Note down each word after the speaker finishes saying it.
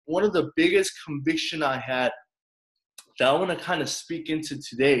one of the biggest conviction I had that I want to kind of speak into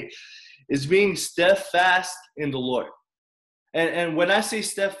today is being steadfast in the Lord. And when I say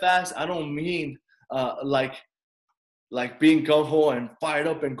steadfast, I don't mean like being gung-ho and fired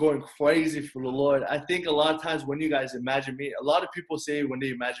up and going crazy for the Lord. I think a lot of times when you guys imagine me, a lot of people say when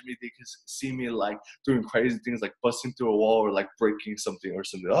they imagine me, they can see me like doing crazy things like busting through a wall or like breaking something or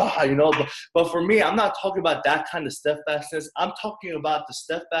something. But for me, I'm not talking about that kind of steadfastness. I'm talking about the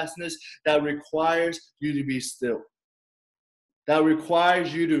steadfastness that requires you to be still. That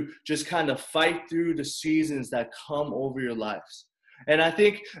requires you to just kind of fight through the seasons that come over your lives. And I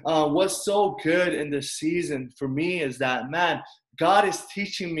think what's so good in this season for me is that, man, God is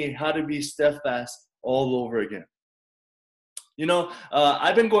teaching me how to be steadfast all over again. You know,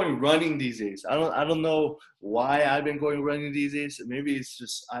 I've been going running these days. I don't know why I've been going running these days. Maybe it's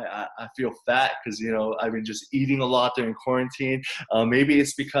just I feel fat because, you know, I've been just eating a lot during quarantine. Maybe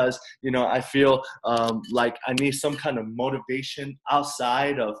it's because, you know, I feel like I need some kind of motivation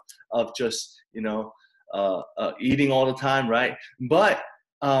outside of just, you know, eating all the time, right? But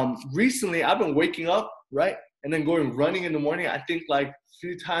recently I've been waking up, right, and then going running in the morning. I think like a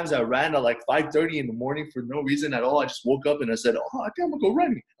few times I ran at like 5:30 in the morning for no reason at all. I just woke up and I said, oh, I think I'm gonna go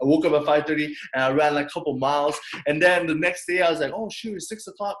running. I woke up at 5:30 and I ran like a couple miles. And then the next day I was like, oh shoot, it's 6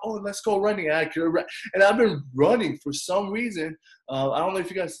 o'clock. Oh, let's go running. And I've been running for some reason. I don't know if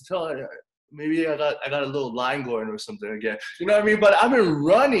you guys can tell. Maybe I got a little line going or something again. You know what I mean? But I've been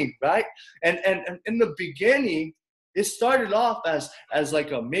running, right? And in the beginning, it started off as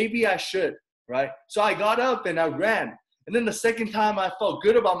like a maybe I should, right? So I got up and I ran. And then the second time I felt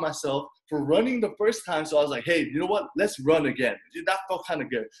good about myself for running the first time. So I was like, hey, you know what? Let's run again. That felt kind of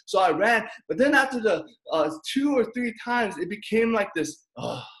good. So I ran. But then after the 2 or 3 times, it became like this,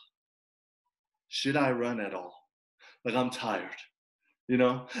 should I run at all? Like I'm tired. You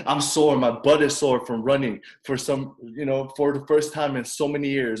know, I'm sore. My butt is sore from running for for the first time in so many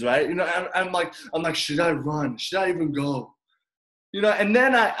years, right? You know, I'm like, should I run? Should I even go? You know, and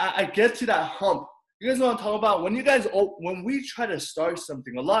then I get to that hump. You guys know what I'm talking about? When we try to start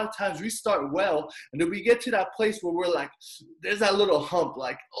something, a lot of times we start well, and then we get to that place where we're like, there's that little hump,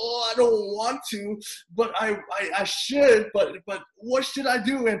 like, oh, I don't want to, but I should, but what should I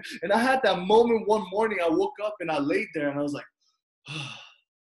do? And I had that moment one morning. I woke up and I laid there and I was like,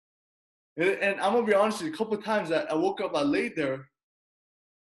 and I'm gonna be honest with you, a couple of times that I woke up, I laid there,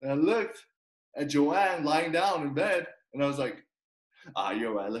 and I looked at Joanne lying down in bed, and I was like,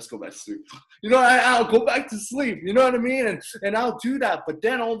 you're right, let's go back to sleep. You know, I'll go back to sleep, you know what I mean? And I'll do that, but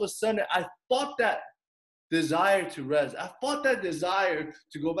then all of a sudden, I fought that desire to rest. I fought that desire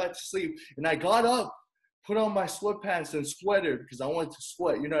to go back to sleep, and I got up, put on my sweatpants and sweater because I wanted to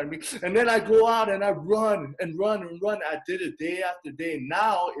sweat, you know what I mean? And then I go out and I run and run and run. I did it day after day.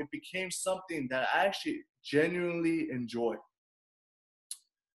 Now it became something that I actually genuinely enjoy.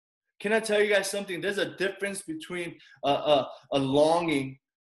 Can I tell you guys something? There's a difference between a longing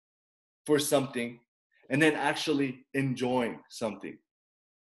for something and then actually enjoying something.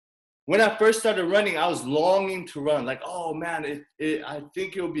 When I first started running, I was longing to run. Like, oh man, I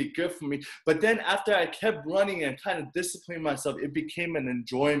think it would be good for me. But then after I kept running and kind of disciplining myself, it became an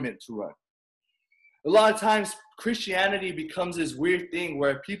enjoyment to run. A lot of times, Christianity becomes this weird thing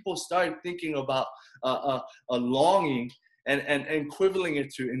where people start thinking about a longing and equivalent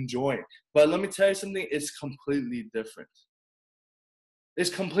it to enjoying. But let me tell you something, it's completely different.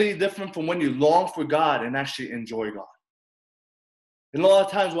 It's completely different from when you long for God and actually enjoy God. And a lot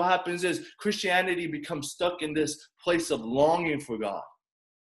of times what happens is Christianity becomes stuck in this place of longing for God.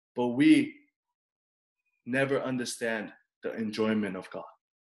 But we never understand the enjoyment of God.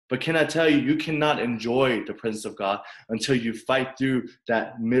 But can I tell you, you cannot enjoy the presence of God until you fight through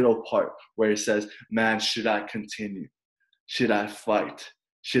that middle part where it says, man, should I continue? Should I fight?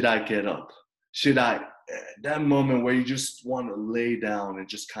 Should I get up? That moment where you just want to lay down and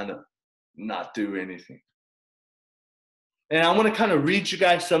just kind of not do anything. And I want to kind of read you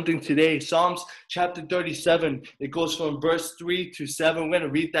guys something today. Psalms chapter 37. It goes from verse 3 to 7. We're going to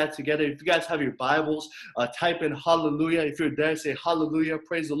read that together. If you guys have your Bibles, type in hallelujah. If you're there, say hallelujah.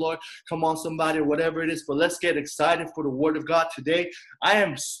 Praise the Lord. Come on, somebody, whatever it is. But let's get excited for the word of God today. I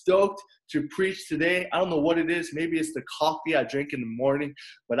am stoked to preach today. I don't know what it is. Maybe it's the coffee I drink in the morning.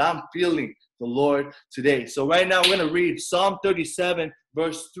 But I'm feeling the Lord today. So right now, we're going to read Psalm 37.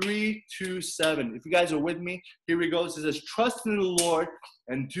 Verse 3 to 7. If you guys are with me, here we go. It says, trust in the Lord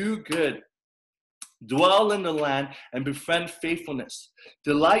and do good. Dwell in the land and befriend faithfulness.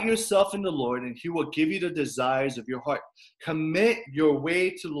 Delight yourself in the Lord, and he will give you the desires of your heart. Commit your way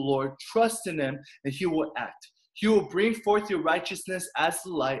to the Lord. Trust in him, and he will act. He will bring forth your righteousness as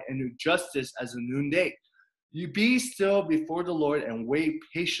the light and your justice as the noonday. You be still before the Lord and wait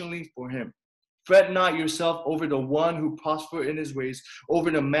patiently for him. Fret not yourself over the one who prospers in his ways, over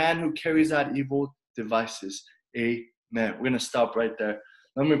the man who carries out evil devices. Amen. We're going to stop right there.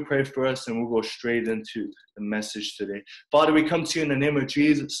 Let me pray for us and we'll go straight into the message today. Father, we come to you in the name of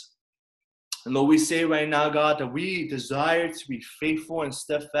Jesus. And Lord, we say right now, God, that we desire to be faithful and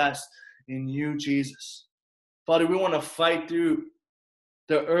steadfast in you, Jesus. Father, we want to fight through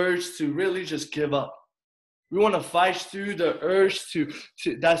the urge to really just give up. We want to fight through the urge to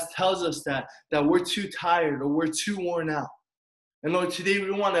that tells us that we're too tired or we're too worn out. And Lord, today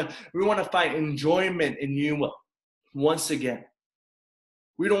we want to find enjoyment in you once again.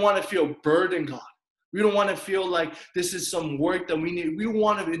 We don't want to feel burdened, God. We don't want to feel like this is some work that we need. We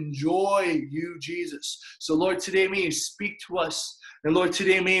want to enjoy you, Jesus. So Lord, today may you speak to us. And Lord,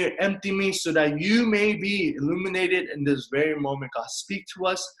 today may you empty me so that you may be illuminated in this very moment. God, speak to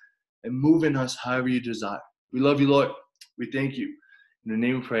us and move in us however you desire. We love you, Lord. We thank you. In the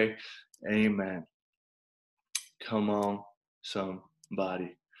name we pray, amen. Come on,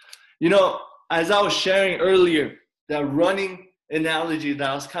 somebody. You know, as I was sharing earlier, that running analogy that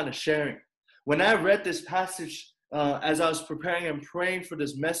I was kind of sharing, when I read this passage, as I was preparing and praying for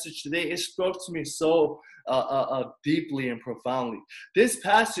this message today, it spoke to me so deeply and profoundly. This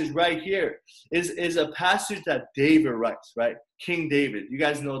passage right here is a passage that David writes, right? King David. You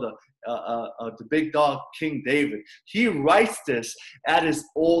guys know the big dog, King David. He writes this at his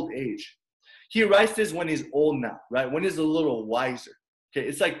old age. He writes this when he's old now, right? When he's a little wiser. Okay,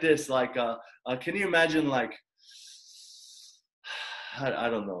 it's like this, like, can you imagine, like, I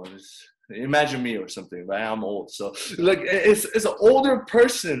don't know, imagine me or something, right? I'm old. So like it's an older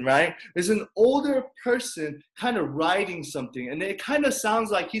person, right? It's an older person kind of writing something. And it kind of sounds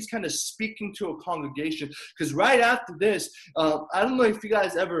like he's kind of speaking to a congregation. Because right after this, I don't know if you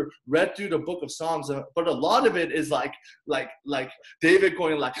guys ever read through the book of Psalms, but a lot of it is like David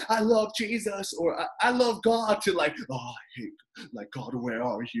going like, I love Jesus, or I love God, to like, oh, I hate, like, God, where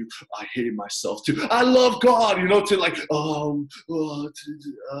are you? I hate myself too. I love God, to like,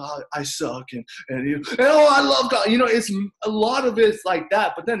 I suck, and oh, I love God. It's a lot of it's like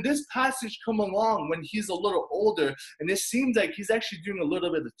that. But then this passage come along when he's a little older, and it seems like he's actually doing a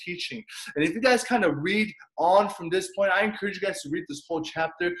little bit of teaching. And if you guys kind of read on from this point, I encourage you guys to read this whole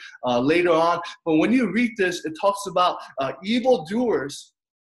chapter later on. But when you read this, it talks about evildoers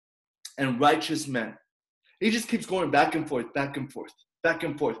and righteous men. He just keeps going back and forth, back and forth, back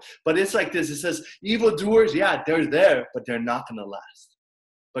and forth. But it's like this. It says, evildoers, yeah, they're there, but they're not going to last.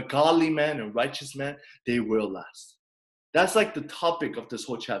 But godly men and righteous men, they will last. That's like the topic of this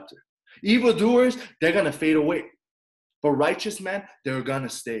whole chapter. Evildoers, they're going to fade away. But righteous men, they're going to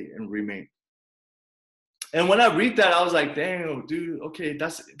stay and remain. And when I read that, I was like, damn, dude, okay,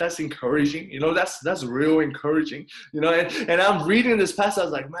 that's encouraging. That's real encouraging. And I'm reading this passage, I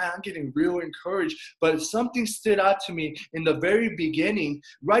was like, man, I'm getting real encouraged. But something stood out to me in the very beginning,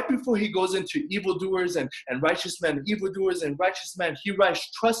 right before he goes into evildoers and righteous men, evildoers and righteous men. He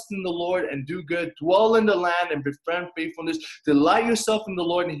writes, trust in the Lord and do good, dwell in the land and befriend faithfulness, delight yourself in the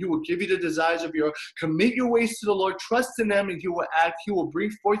Lord and he will give you the desires of your heart. Commit your ways to the Lord, trust in him and he will act. He will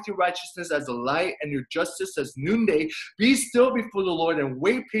bring forth your righteousness as the light and your justice as noonday. Be still before the Lord and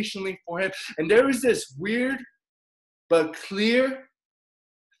wait patiently for him. And there is this weird but clear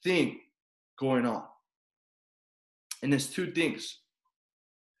thing going on. And it's two things.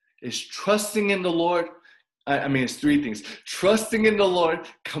 It's trusting in the Lord. It's three things. Trusting in the Lord,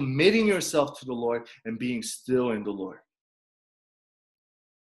 committing yourself to the Lord, and being still in the Lord.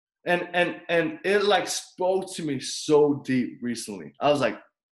 And it like spoke to me so deep recently. I was like,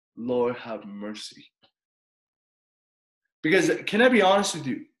 Lord, have mercy. Because can I be honest with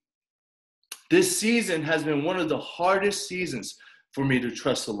you? This season has been one of the hardest seasons for me to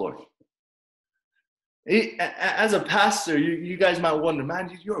trust the Lord. As a pastor, you guys might wonder,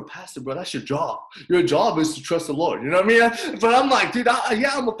 man, you're a pastor, bro. That's your job. Your job is to trust the Lord. You know what I mean? But I'm like, dude,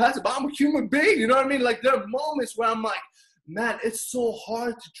 I'm a pastor, but I'm a human being. You know what I mean? Like there are moments where I'm like, man, it's so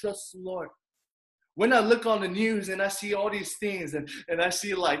hard to trust the Lord. When I look on the news and I see all these things and I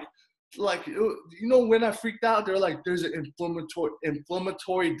see like, when I freaked out, they're like, there's an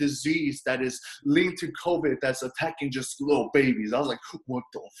inflammatory disease that is linked to COVID that's attacking just little babies. I was like, what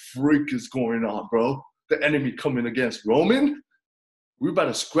the freak is going on, bro? The enemy coming against Roman? We're about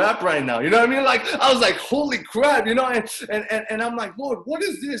to scrap right now. You know what I mean? Like, I was like, holy crap, and I'm like, Lord, what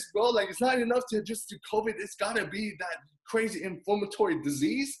is this, bro? Like, it's not enough to just do COVID. It's got to be that crazy inflammatory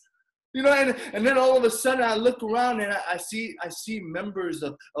disease. You know, and then all of a sudden I look around and I see members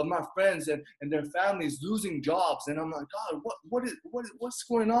of my friends and their families losing jobs. And I'm like, God, what's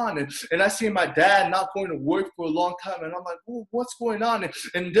going on? And I see my dad not going to work for a long time. And I'm like, oh, what's going on?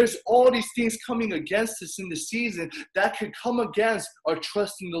 And there's all these things coming against us in the season that could come against our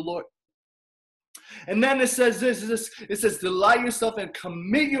trust in the Lord. And then it says this, it says, delight yourself and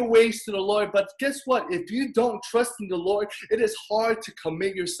commit your ways to the Lord. But guess what? If you don't trust in the Lord, it is hard to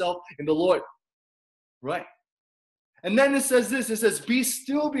commit yourself in the Lord. Right? And then it says this, it says, be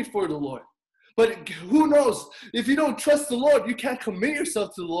still before the Lord. But who knows? If you don't trust the Lord, you can't commit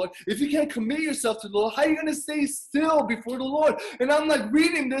yourself to the Lord. If you can't commit yourself to the Lord, how are you going to stay still before the Lord? And I'm like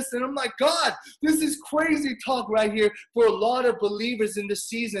reading this and I'm like, God, this is crazy talk right here for a lot of believers in this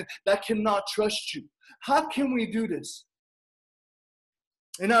season that cannot trust you. How can we do this?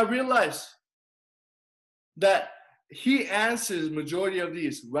 And I realize that he answers majority of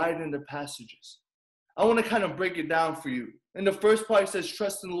these right in the passages. I want to kind of break it down for you. In the first part, it says,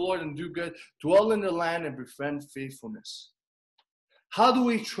 trust in the Lord and do good, dwell in the land and befriend faithfulness. How do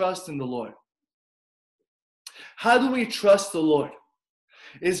we trust in the Lord? How do we trust the Lord?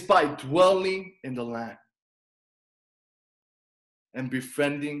 It's by dwelling in the land and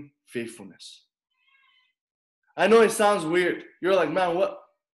befriending faithfulness. I know it sounds weird. You're like, man, what?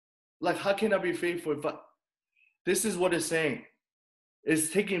 Like, how can I be faithful? But this is what it's saying.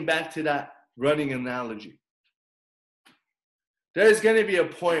 It's taking back to that running analogy. There's going to be a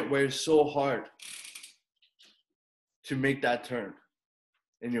point where it's so hard to make that turn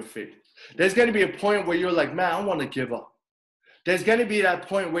in your faith. There's going to be a point where you're like, man, I want to give up. There's going to be that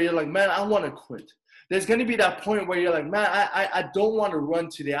point where you're like, man, I want to quit. There's going to be that point where you're like, man, I don't want to run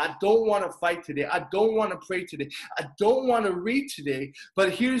today. I don't want to fight today. I don't want to pray today. I don't want to read today. But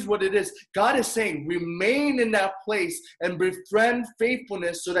here's what it is. God is saying, remain in that place and befriend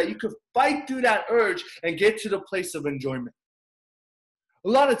faithfulness so that you could fight through that urge and get to the place of enjoyment. A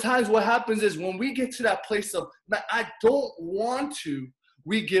lot of times what happens is when we get to that place of, man, I don't want to,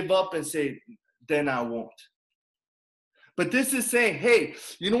 we give up and say, then I won't. But this is saying, hey,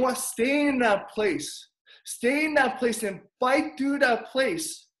 you know what? Stay in that place. Stay in that place and fight through that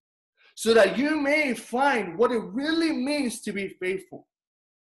place so that you may find what it really means to be faithful.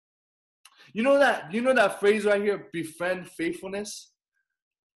 You know that phrase right here, befriend faithfulness?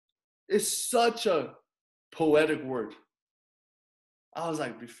 It's such a poetic word. I was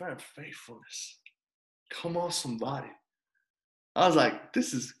like, befriend faithfulness. Come on, somebody. I was like,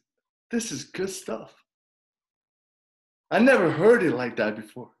 this is good stuff. I never heard it like that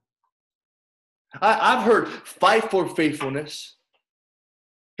before. I've heard fight for faithfulness.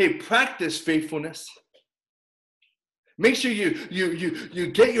 Hey, practice faithfulness. Make sure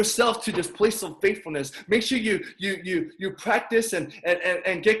you get yourself to this place of faithfulness. Make sure you practice and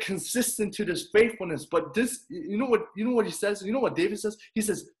get consistent to this faithfulness. But this, you know what he says? You know what David says? He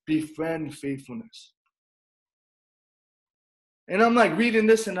says, befriend faithfulness. And I'm like reading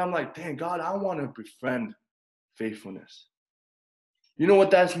this and I'm like, dang, God, I want to befriend faithfulness. You know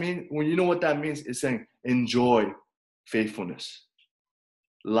what that means? When you know what that means, it's saying enjoy faithfulness.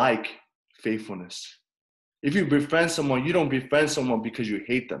 Like faithfulness. If you befriend someone, you don't befriend someone because you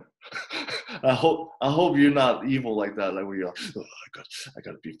hate them. I hope you're not evil like that. Like where you're like, oh, I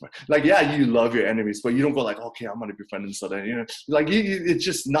gotta befriend. Like, yeah, you love your enemies, but you don't go like, okay, I'm gonna befriend them so that like it's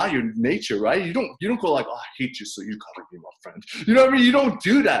just not your nature, right? You don't go like, oh, I hate you, so you gotta be my friend. You know what I mean? You don't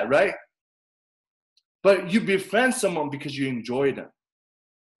do that, right? But you befriend someone because you enjoy them.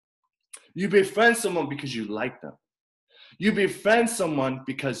 You befriend someone because you like them. You befriend someone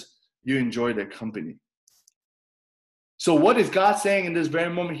because you enjoy their company. So what is God saying in this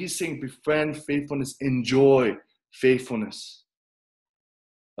very moment? He's saying befriend faithfulness, enjoy faithfulness.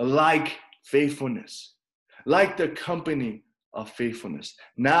 Like faithfulness. Like the company of faithfulness.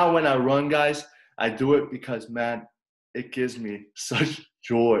 Now when I run, guys, I do it because, man, it gives me such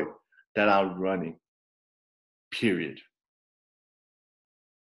joy that I'm running. Period.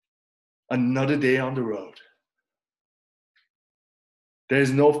 Another day on the road.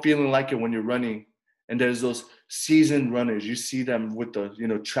 There's no feeling like it when you're running. And there's those seasoned runners. You see them with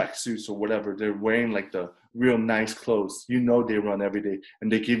the, track suits or whatever. They're wearing like the real nice clothes. You know they run every day.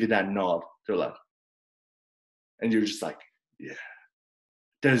 And they give you that nod. They're like, and you're just like, yeah.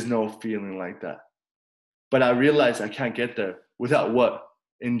 There's no feeling like that. But I realize I can't get there without what?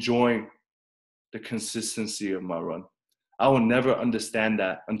 Enjoying the consistency of my run. I will never understand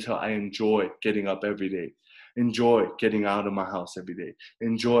that until I enjoy getting up every day. Enjoy getting out of my house every day.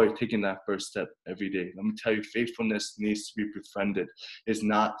 Enjoy taking that first step every day. Let me tell you, faithfulness needs to be befriended. It's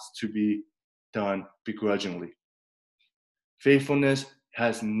not to be done begrudgingly. Faithfulness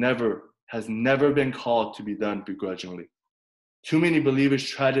has never been called to be done begrudgingly. Too many believers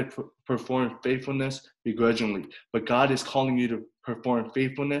try to perform faithfulness begrudgingly, but God is calling you to perform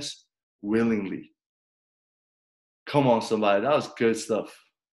faithfulness willingly. Come on, somebody. That was good stuff.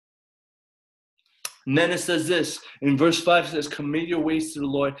 And then it says this, in verse 5, it says, commit your ways to the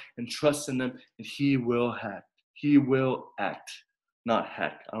Lord and trust in him, and he will act. He will act. Not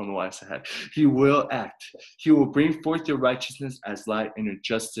hack. I don't know why I said hack. He will act. He will bring forth your righteousness as light and your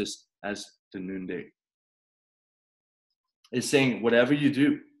justice as the noonday. It's saying whatever you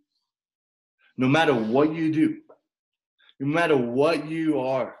do, no matter what you do, no matter what you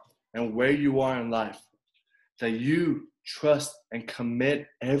are and where you are in life, that you trust and commit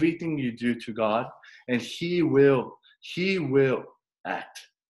everything you do to God, and he will act.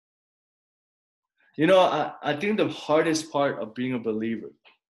 You know, I think the hardest part of being a believer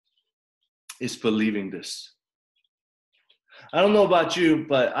is believing this. I don't know about you,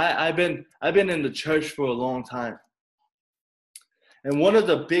 but I've been in the church for a long time. And one of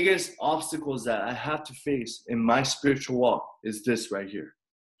the biggest obstacles that I have to face in my spiritual walk is this right here.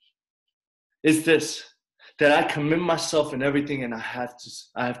 It's this, that I commit myself in everything, and I have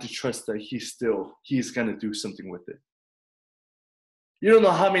to trust that he's gonna do something with it. You don't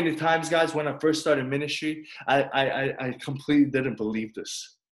know how many times, guys, when I first started ministry, I completely didn't believe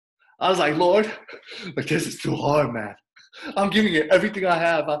this. I was like, Lord, like, this is too hard, man. I'm giving it everything I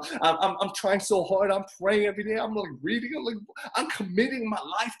have. I'm trying so hard. I'm praying every day. I'm like reading. I'm committing my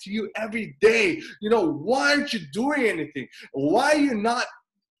life to you every day. You know, why aren't you doing anything? Why are you not?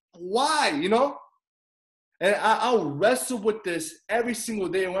 Why? You know? And I'll wrestle with this every single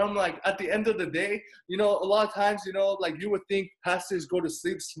day. When I'm like, at the end of the day, you know, a lot of times, you know, like you would think pastors go to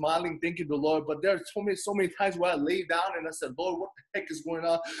sleep smiling, thanking the Lord. But there are so many times where I lay down and I said, Lord, what the heck is going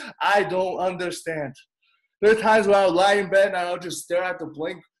on? I don't understand. There are times where I'll lie in bed and I'll just stare at the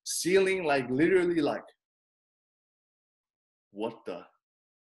blank ceiling, like literally like, what the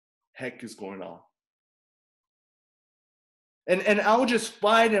heck is going on? And I'll just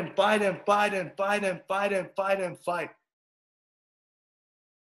fight and fight and fight and fight and fight and fight and fight.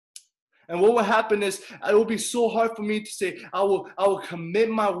 And what will happen is it will be so hard for me to say, I will commit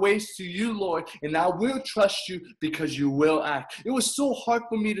my ways to you, Lord, and I will trust you because you will act. It was so hard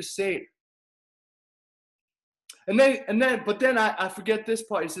for me to say it. But then I forget this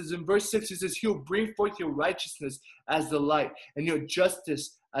part. It says in verse 6, it says, he'll bring forth your righteousness as the light and your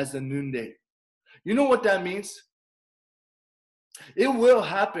justice as the noonday. You know what that means? It will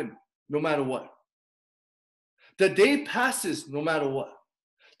happen no matter what. The day passes no matter what.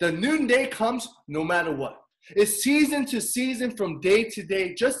 The noonday comes no matter what. It's season to season, from day to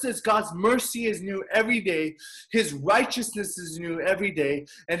day. Just as God's mercy is new every day, his righteousness is new every day,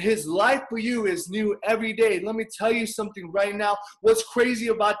 and his life for you is new every day. Let me tell you something right now. What's crazy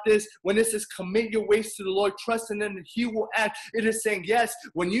about this, when it says commit your ways to the Lord, trust in him and he will act, it is saying, yes,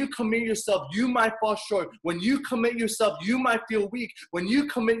 when you commit yourself, you might fall short. When you commit yourself, you might feel weak. When you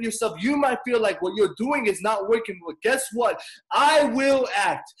commit yourself, you might feel like what you're doing is not working. But guess what? I will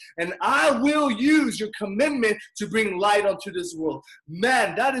act, and I will use your commitment to bring light onto this world.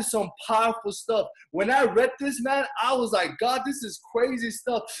 Man, that is some powerful stuff. When I read this, man, I was like, God, this is crazy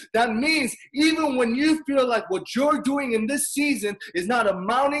stuff. That means even when you feel like what you're doing in this season is not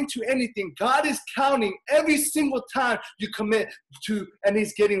amounting to anything, God is counting every single time you commit to, and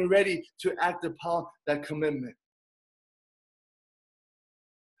he's getting ready to act upon that commitment.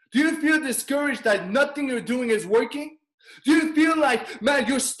 Do you feel discouraged that nothing you're doing is working? Do you feel like, man,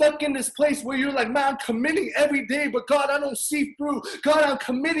 you're stuck in this place where you're like, man, I'm committing every day, but God, I don't see through. God, I'm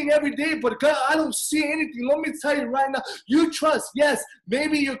committing every day, but God, I don't see anything. Let me tell you right now, you trust. Yes,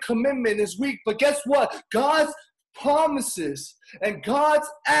 maybe your commitment is weak, but guess what? God's promises and God's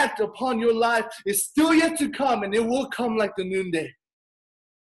act upon your life is still yet to come, and it will come like the noonday.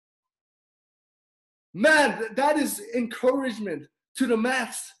 Man, that is encouragement to the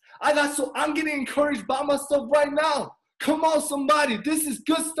max. I'm getting encouraged by myself right now. Come on, somebody. This is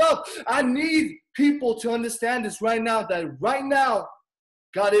good stuff. I need people to understand this right now, that right now,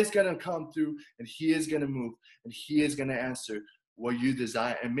 God is going to come through, and he is going to move, and he is going to answer what you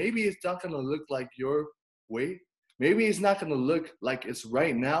desire. And maybe it's not going to look like your way. Maybe it's not going to look like it's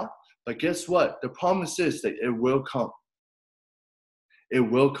right now. But guess what? The promise is that it will come. It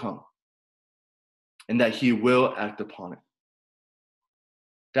will come. And that he will act upon it.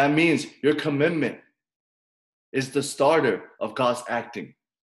 That means your commitment is the starter of God's acting.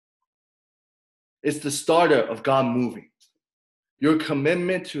 It's the starter of God moving. Your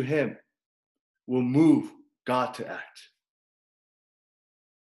commitment to him will move God to act.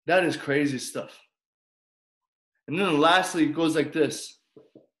 That is crazy stuff. And then lastly, it goes like this. It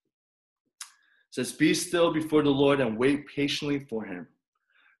says, be still before the Lord and wait patiently for him.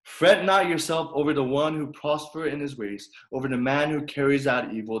 Fret not yourself over the one who prospers in his ways, over the man who carries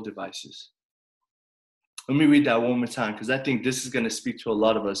out evil devices. Let me read that one more time, because I think this is going to speak to a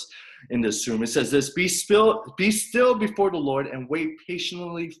lot of us in this room. It says this, be still before the Lord and wait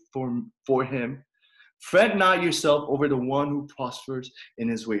patiently for him. Fret not yourself over the one who prospers in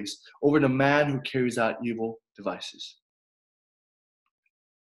his ways, over the man who carries out evil devices.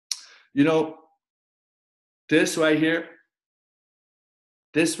 You know, this right here,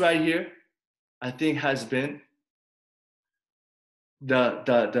 I think has been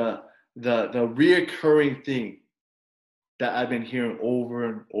the reoccurring thing that I've been hearing over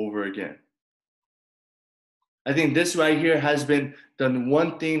and over again. I think this right here has been the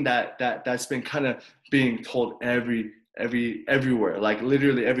one thing that's been kind of being told everywhere. Like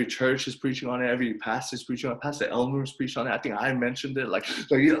literally every church is preaching on it, every pastor is preaching on it, Pastor Elmer is preaching on it. I think I mentioned it. Like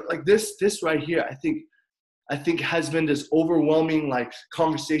this right here, I think has been this overwhelming like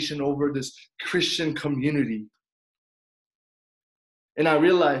conversation over this Christian community. And I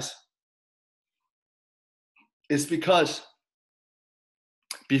realize it's because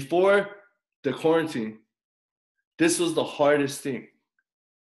before the quarantine, this was the hardest thing.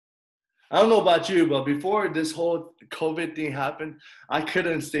 I don't know about you, but before this whole COVID thing happened, I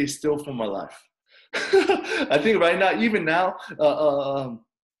couldn't stay still for my life. I think right now, even now,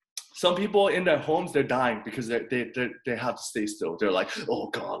 some people in their homes, they're dying because they have to stay still. They're like, oh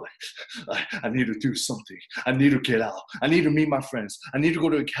God, like, I need to do something. I need to get out. I need to meet my friends. I need to go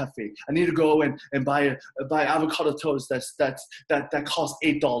to a cafe. I need to go and buy avocado toast that costs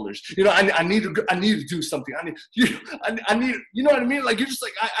 $8. You know, I need to do something. I need, you know what I mean? Like you're just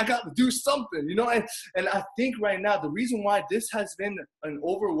like, I got to do something, you know? And I think right now, the reason why this has been an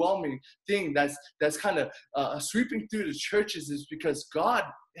overwhelming thing that's kind of sweeping through the churches is because God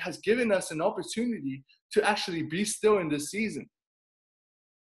has given us an opportunity to actually be still in this season.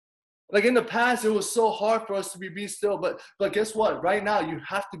 Like in the past, it was so hard for us to be still, but guess what? Right now, you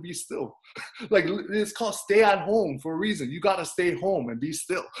have to be still. Like it's called stay at home for a reason. You got to stay home and be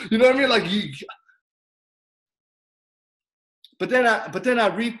still. You know what I mean? Like But then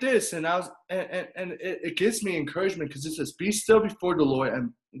I read this and it gives me encouragement because it says, be still before the Lord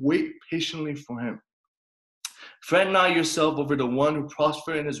and wait patiently for him. Fret not yourself over the one who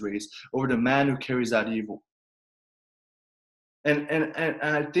prospers in his ways, over the man who carries out evil. And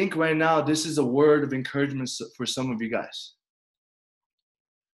I think right now this is a word of encouragement for some of you guys.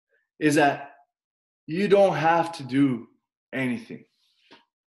 Is that you don't have to do anything.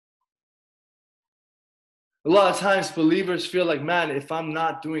 A lot of times believers feel like, man, if I'm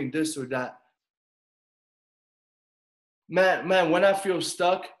not doing this or that, man, when I feel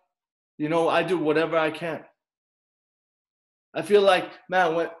stuck, you know, I do whatever I can. I feel like,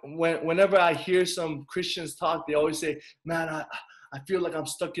 man, whenever I hear some Christians talk, they always say, man, I feel like I'm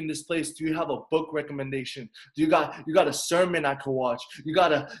stuck in this place. Do you have a book recommendation? Do you got a sermon I could watch? You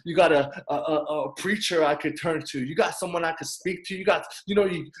got a preacher I could turn to? You got someone I could speak to? You got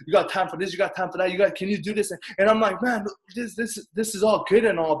time for this? You got time for that? Can you do this? And I'm like, man, this is all good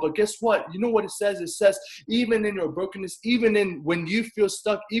and all, but guess what? You know what it says? It says, even in your brokenness, even in when you feel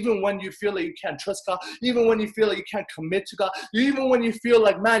stuck, even when you feel like you can't trust God, even when you feel like you can't commit to God, even when you feel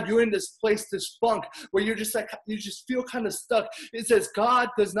like, man, you're in this place, this funk, where you're just like, you just feel kind of stuck. It says God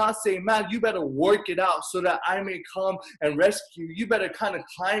does not say, man, you better work it out so that I may come and rescue you. You better kind of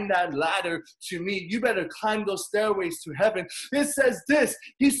climb that ladder to me. You better climb those stairways to heaven. It says this.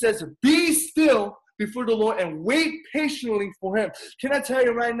 He says, be still before the Lord and wait patiently for him. Can I tell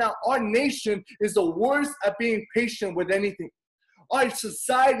you right now, our nation is the worst at being patient with anything. Our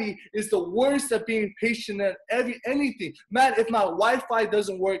society is the worst at being patient at anything. Man, if my Wi-Fi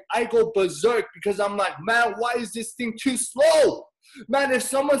doesn't work, I go berserk because I'm like, man, why is this thing too slow? Man, if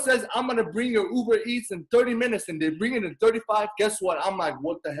someone says, I'm going to bring your Uber Eats in 30 minutes and they bring it in 35, guess what? I'm like,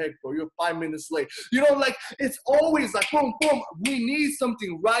 what the heck, bro? You're 5 minutes late. You know, like, it's always like, boom, boom. We need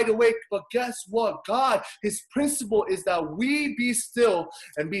something right away. But guess what? God, his principle is that we be still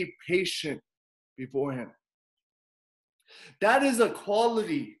and be patient before him. That is a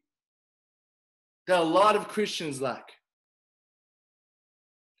quality that a lot of Christians lack.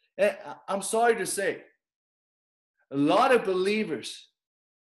 And I'm sorry to say, a lot of believers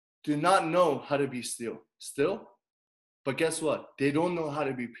do not know how to be still, but guess what? They don't know how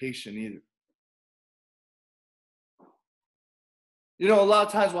to be patient either. You know, a lot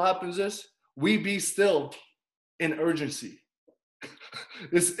of times what happens is we be still in urgency.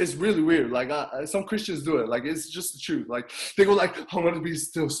 It's really weird. Like some Christians do it. Like it's just the truth. Like they go like, I want to be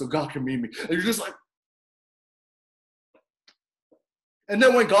still so God can meet me. And you're just like, And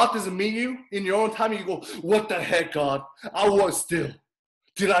then when God doesn't meet you in your own time, you go, what the heck, God? I was still.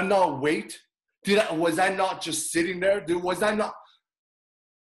 Did I not wait? Was I not just sitting there? Was I not?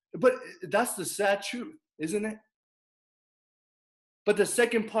 But that's the sad truth, isn't it? But the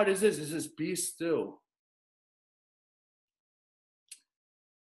second part is this, be still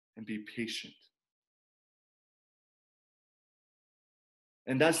and be patient.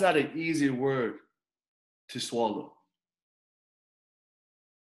 And that's not an easy word to swallow.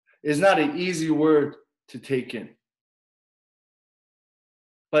 It's not an easy word to take in.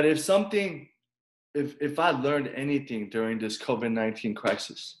 But if I learned anything during this COVID-19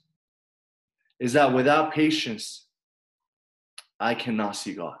 crisis, is that without patience, I cannot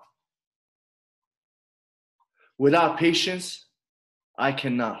see God. Without patience, I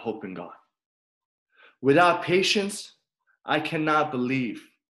cannot hope in God. Without patience, I cannot believe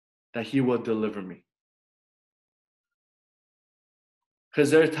that He will deliver me. Because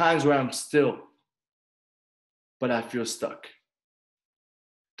there are times where I'm still, but I feel stuck.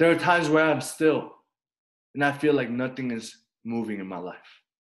 There are times where I'm still, and I feel like nothing is moving in my life.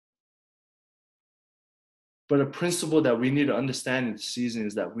 But a principle that we need to understand in this season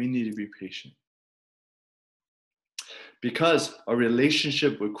is that we need to be patient. Because a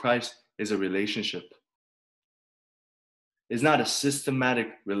relationship with Christ is a relationship. It's not a systematic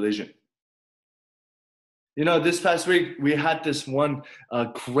religion. You know, this past week, we had this one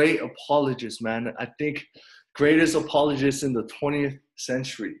great apologist, man. I think greatest apologist in the 20th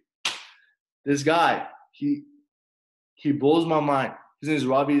century. This guy, he blows my mind. His name is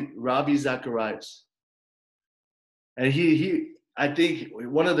Ravi Zacharias. And I think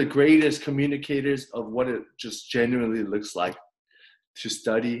one of the greatest communicators of what it just genuinely looks like to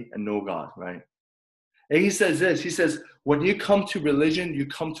study and know God, right? And he says this, he says, when you come to religion, you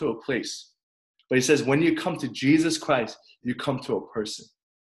come to a place. But he says, when you come to Jesus Christ, you come to a person.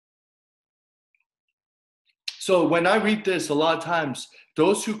 So when I read this, a lot of times,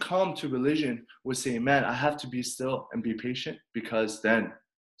 those who come to religion would say, man, I have to be still and be patient because then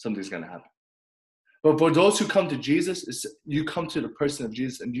something's going to happen. But for those who come to Jesus, you come to the person of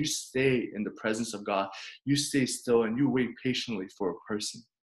Jesus and you stay in the presence of God. You stay still and you wait patiently for a person,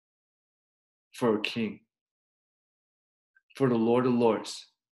 for a king, for the Lord of Lords.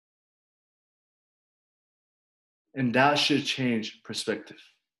 And that should change perspective.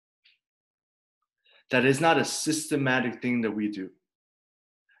 That is not a systematic thing that we do.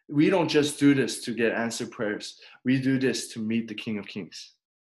 We don't just do this to get answered prayers. We do this to meet the King of Kings.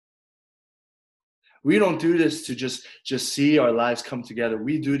 We don't do this to just see our lives come together.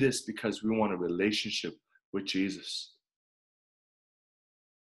 We do this because we want a relationship with Jesus.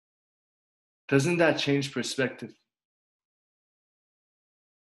 Doesn't that change perspective?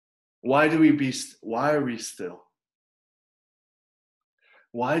 Why are we still?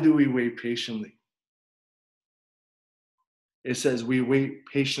 Why do we wait patiently? It says we wait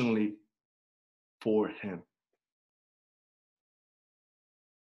patiently for Him.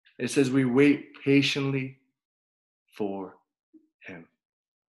 It says we wait patiently for Him.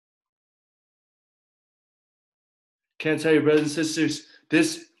 Can I tell you, brothers and sisters,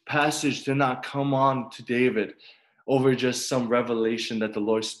 this passage did not come on to David over just some revelation that the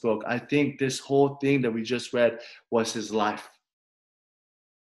Lord spoke. I think this whole thing that we just read was his life.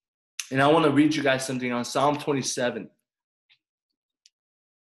 And I want to read you guys something on Psalm 27.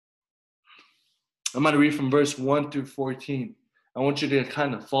 I'm going to read from verse 1 through 14. I want you to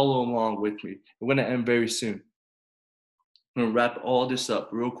kind of follow along with me. We're going to end very soon. I'm going to wrap all this up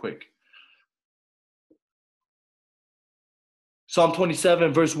real quick. Psalm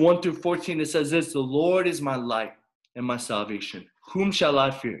 27, verse 1 through 14, it says this: the Lord is my light and my salvation. Whom shall I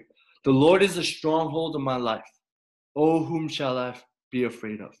fear? The Lord is the stronghold of my life. Oh, whom shall I be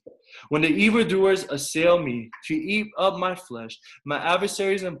afraid of? When the evildoers assail me to eat up my flesh, my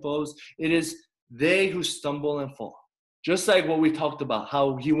adversaries and foes, it is they who stumble and fall. Just like what we talked about,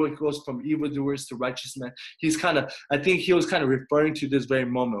 how he goes from evildoers to righteous men. I think he was kind of referring to this very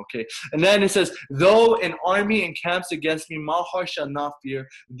moment, okay? And then it says, though an army encamps against me, my heart shall not fear.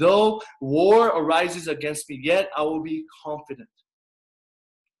 Though war arises against me, yet I will be confident.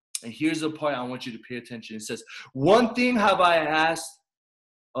 And here's the part I want you to pay attention. It says, one thing have I asked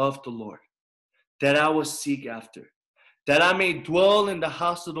of the Lord, that I will seek after, that I may dwell in the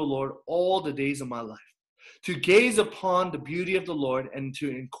house of the Lord all the days of my life, to gaze upon the beauty of the Lord and to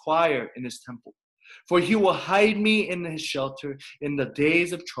inquire in his temple. For he will hide me in his shelter in the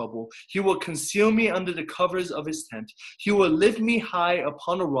days of trouble. He will conceal me under the covers of his tent. He will lift me high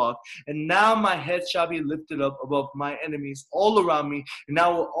upon a rock. And now my head shall be lifted up above my enemies all around me. And I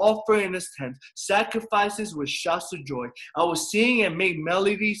will offer in his tent sacrifices with shouts of joy. I will sing and make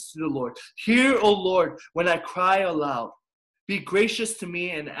melodies to the Lord. Hear, O Lord, when I cry aloud. Be gracious to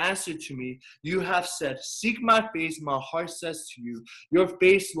me and answer to me. You have said, seek my face. My heart says to you, your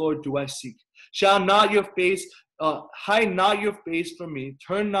face, Lord, do I seek. Shall not your face, hide not your face from me.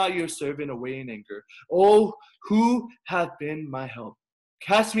 Turn not your servant away in anger. Oh, who hath been my help?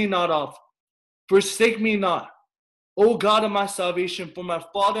 Cast me not off. Forsake me not. O God of my salvation, for my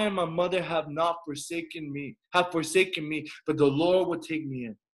father and my mother have forsaken me, but the Lord will take me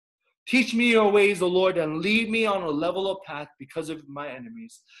in. Teach me your ways, O Lord, and lead me on a level path because of my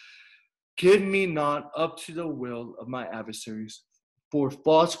enemies. Give me not up to the will of my adversaries, for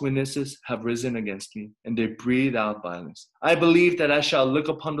false witnesses have risen against me, and they breathe out violence. I believe that I shall look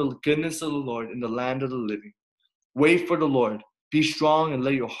upon the goodness of the Lord in the land of the living. Wait for the Lord. Be strong and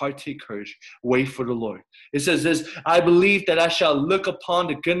let your heart take courage. Wait for the Lord. It says this, I believe that I shall look upon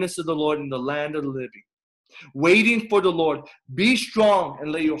the goodness of the Lord in the land of the living. Waiting for the Lord. Be strong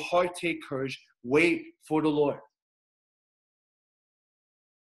and let your heart take courage. Wait for the Lord.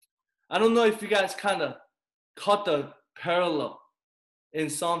 I don't know if you guys kind of caught the parallel in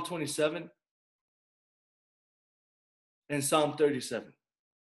Psalm 27 and Psalm 37.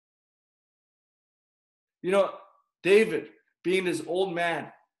 You know, David, being this old man,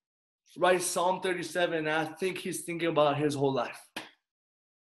 writes Psalm 37, and I think he's thinking about his whole life.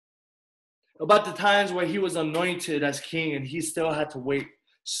 About the times where he was anointed as king and he still had to wait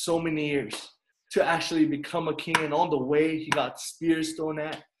so many years to actually become a king. And on the way, he got spears thrown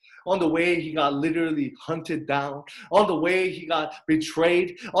at. On the way, he got literally hunted down. On the way, he got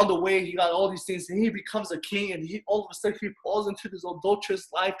betrayed. On the way, he got all these things. And he becomes a king, and all of a sudden, he falls into this adulterous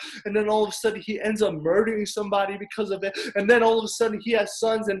life. And then all of a sudden, he ends up murdering somebody because of it. And then all of a sudden, he has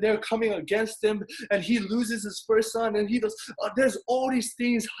sons, and they're coming against him. And he loses his first son. And he goes, there's all these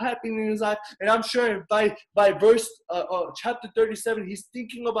things happening in his life. And I'm sure by verse chapter 37, he's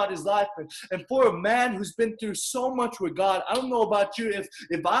thinking about his life. And for a man who's been through so much with God, I don't know about you,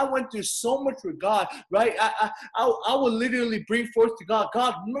 if I went through so much with God, right? I would literally bring forth to God,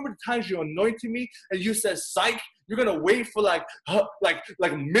 God, remember the times you anointed me and you said, psych, you're gonna wait for like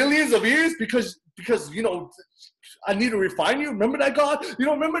millions of years because you know I need to refine you. Remember that, God? You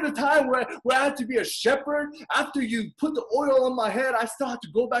know, remember the time where I had to be a shepherd? After you put the oil on my head, I still had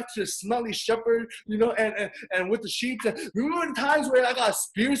to go back to the smelly shepherd, you know, and with the sheep. Remember the times where I got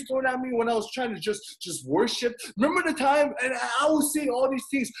spears thrown at me when I was trying to just worship? Remember the time? And I will say all these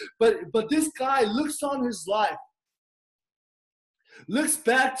things, but this guy looks on his life, looks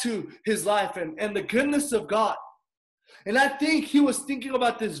back to his life and the goodness of God. And I think he was thinking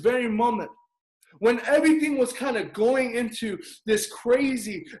about this very moment when everything was kind of going into this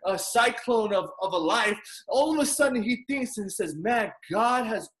crazy cyclone of a life. All of a sudden he thinks and he says, man, God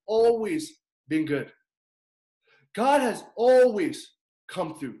has always been good. God has always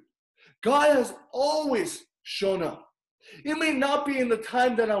come through. God has always shown up. It may not be in the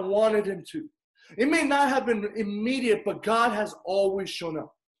time that I wanted him to. It may not have been immediate, but God has always shown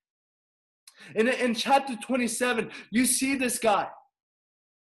up. And in chapter 27, you see this guy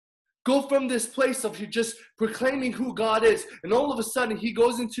go from this place of just proclaiming who God is, and all of a sudden he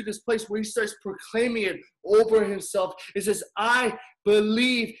goes into this place where he starts proclaiming it over himself. It says, I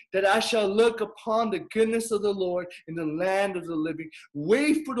believe that I shall look upon the goodness of the Lord in the land of the living.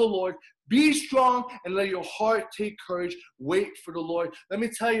 Wait for the Lord. Be strong and let your heart take courage. Wait for the Lord. Let me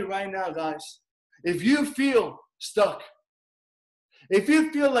tell you right now, guys, if you feel stuck, if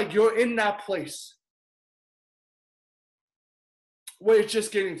you feel like you're in that place where it's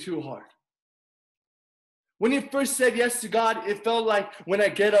just getting too hard. When you first said yes to God, it felt like when I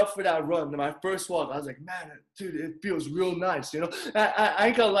get up for that run, my first walk, I was like, man, dude, it feels real nice, you know? I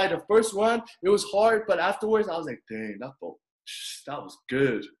ain't gonna lie, the first run, it was hard, but afterwards, I was like, dang, that was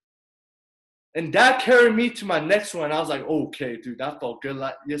good. And that carried me to my next one. I was like, okay, dude, that felt good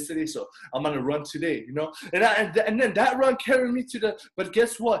like yesterday, so I'm gonna run today, you know? And then that run carried me but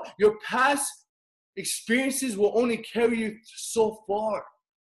guess what? Your past experiences will only carry you so far.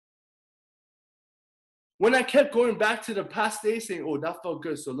 When I kept going back to the past day saying, oh, that felt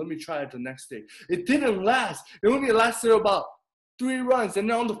good, so let me try it the next day. It didn't last. It only lasted about 3 runs. And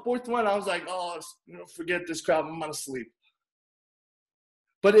then on the 4th one, I was like, oh, forget this crap, I'm gonna sleep.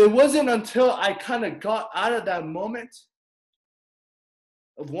 But it wasn't until I kind of got out of that moment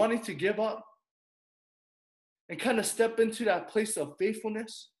of wanting to give up and kind of step into that place of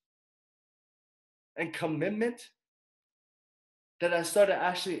faithfulness and commitment that I started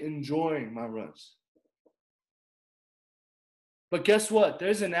actually enjoying my runs. But guess what?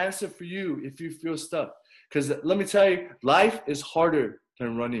 There's an answer for you if you feel stuck. Because let me tell you, life is harder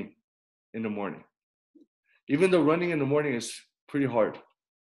than running in the morning. Even though running in the morning is pretty hard,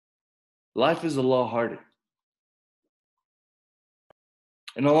 life is a lot harder.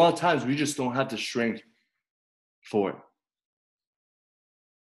 And a lot of times we just don't have the strength for it.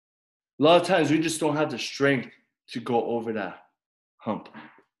 A lot of times we just don't have the strength to go over that hump.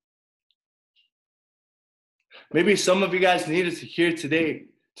 Maybe some of you guys needed to hear today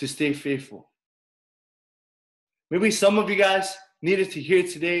to stay faithful. Maybe some of you guys needed to hear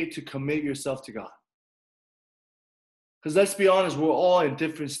today to commit yourself to God. Because let's be honest, we're all in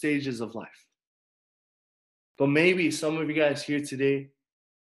different stages of life. But maybe some of you guys here today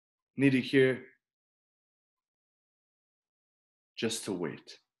need to hear just to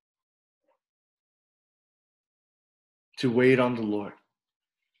wait. To wait on the Lord.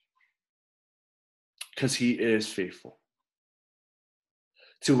 Because He is faithful.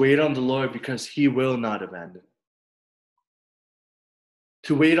 To wait on the Lord because He will not abandon.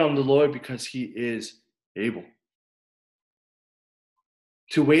 To wait on the Lord because He is able.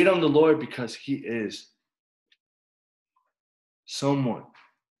 To wait on the Lord because He is someone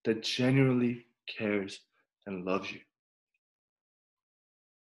that genuinely cares and loves you.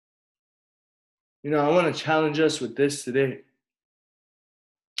 You know, I want to challenge us with this today.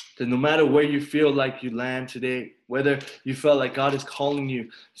 That no matter where you feel like you land today, whether you felt like God is calling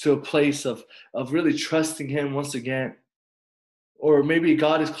you to a place of really trusting Him once again, or maybe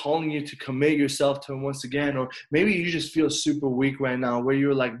God is calling you to commit yourself to Him once again, or maybe you just feel super weak right now where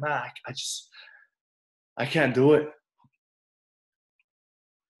you're like, man, I can't do it.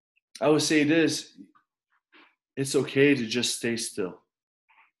 I would say this, it's okay to just stay still.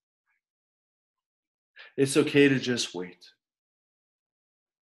 It's okay to just wait.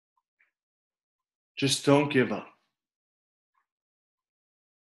 Just don't give up.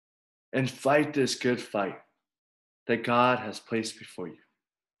 And fight this good fight that God has placed before you.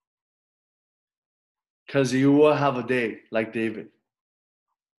 Because you will have a day like David.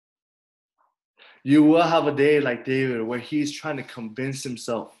 You will have a day like David where he's trying to convince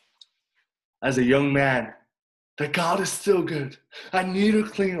himself as a young man that God is still good. I need to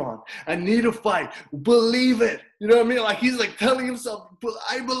cling on. I need to fight. Believe it. You know what I mean? Like he's like telling himself, but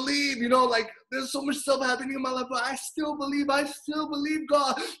I believe, you know, like there's so much stuff happening in my life, but I still believe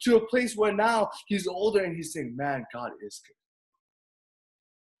God, to a place where now he's older and he's saying, man, God is good.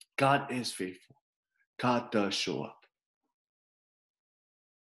 God is faithful. God does show up.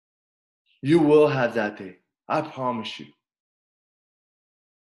 You will have that day. I promise you.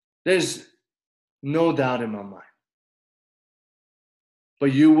 There's no doubt in my mind.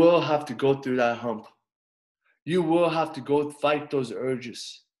 But you will have to go through that hump. You will have to go fight those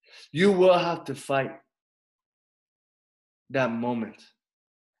urges. You will have to fight that moment.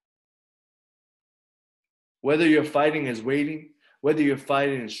 Whether you're fighting is waiting, whether you're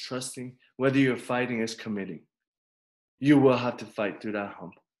fighting is trusting, whether you're fighting is committing, you will have to fight through that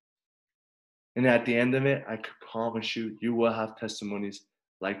hump. And at the end of it, I can promise you, you will have testimonies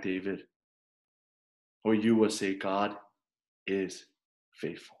like David, where you will say, God is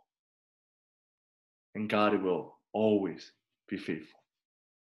faithful. And God will always be faithful.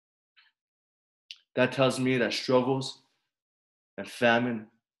 That tells me that struggles and famine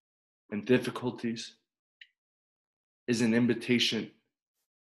and difficulties is an invitation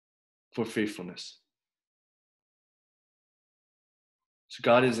for faithfulness. So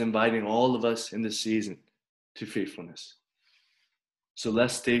God is inviting all of us in this season to faithfulness. So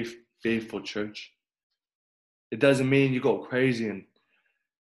let's stay faithful, church. It doesn't mean you go crazy and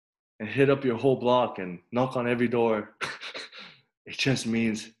hit up your whole block and knock on every door. It just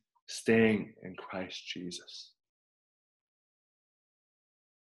means staying in Christ Jesus.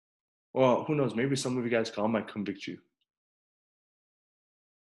 Well, who knows? Maybe some of you guys, God might convict you.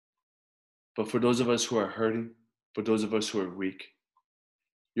 But for those of us who are hurting, for those of us who are weak,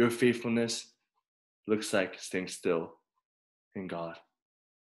 your faithfulness looks like staying still in God.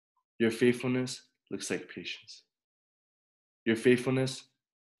 Your faithfulness looks like patience. Your faithfulness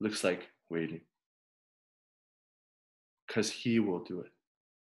looks like waiting. Because He will do it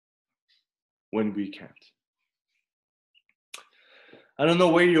when we can't. I don't know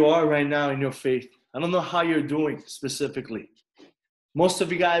where you are right now in your faith. I don't know how you're doing specifically. Most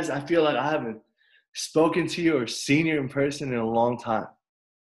of you guys, I feel like I haven't spoken to you or seen you in person in a long time.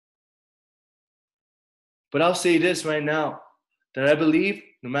 But I'll say this right now, that I believe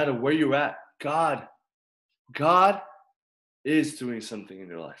no matter where you're at, God is doing something in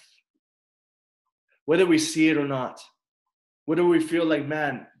your life. whether we see it or not, whether we feel like,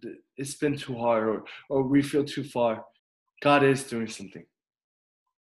 man, it's been too hard, or we feel too far, God is doing something.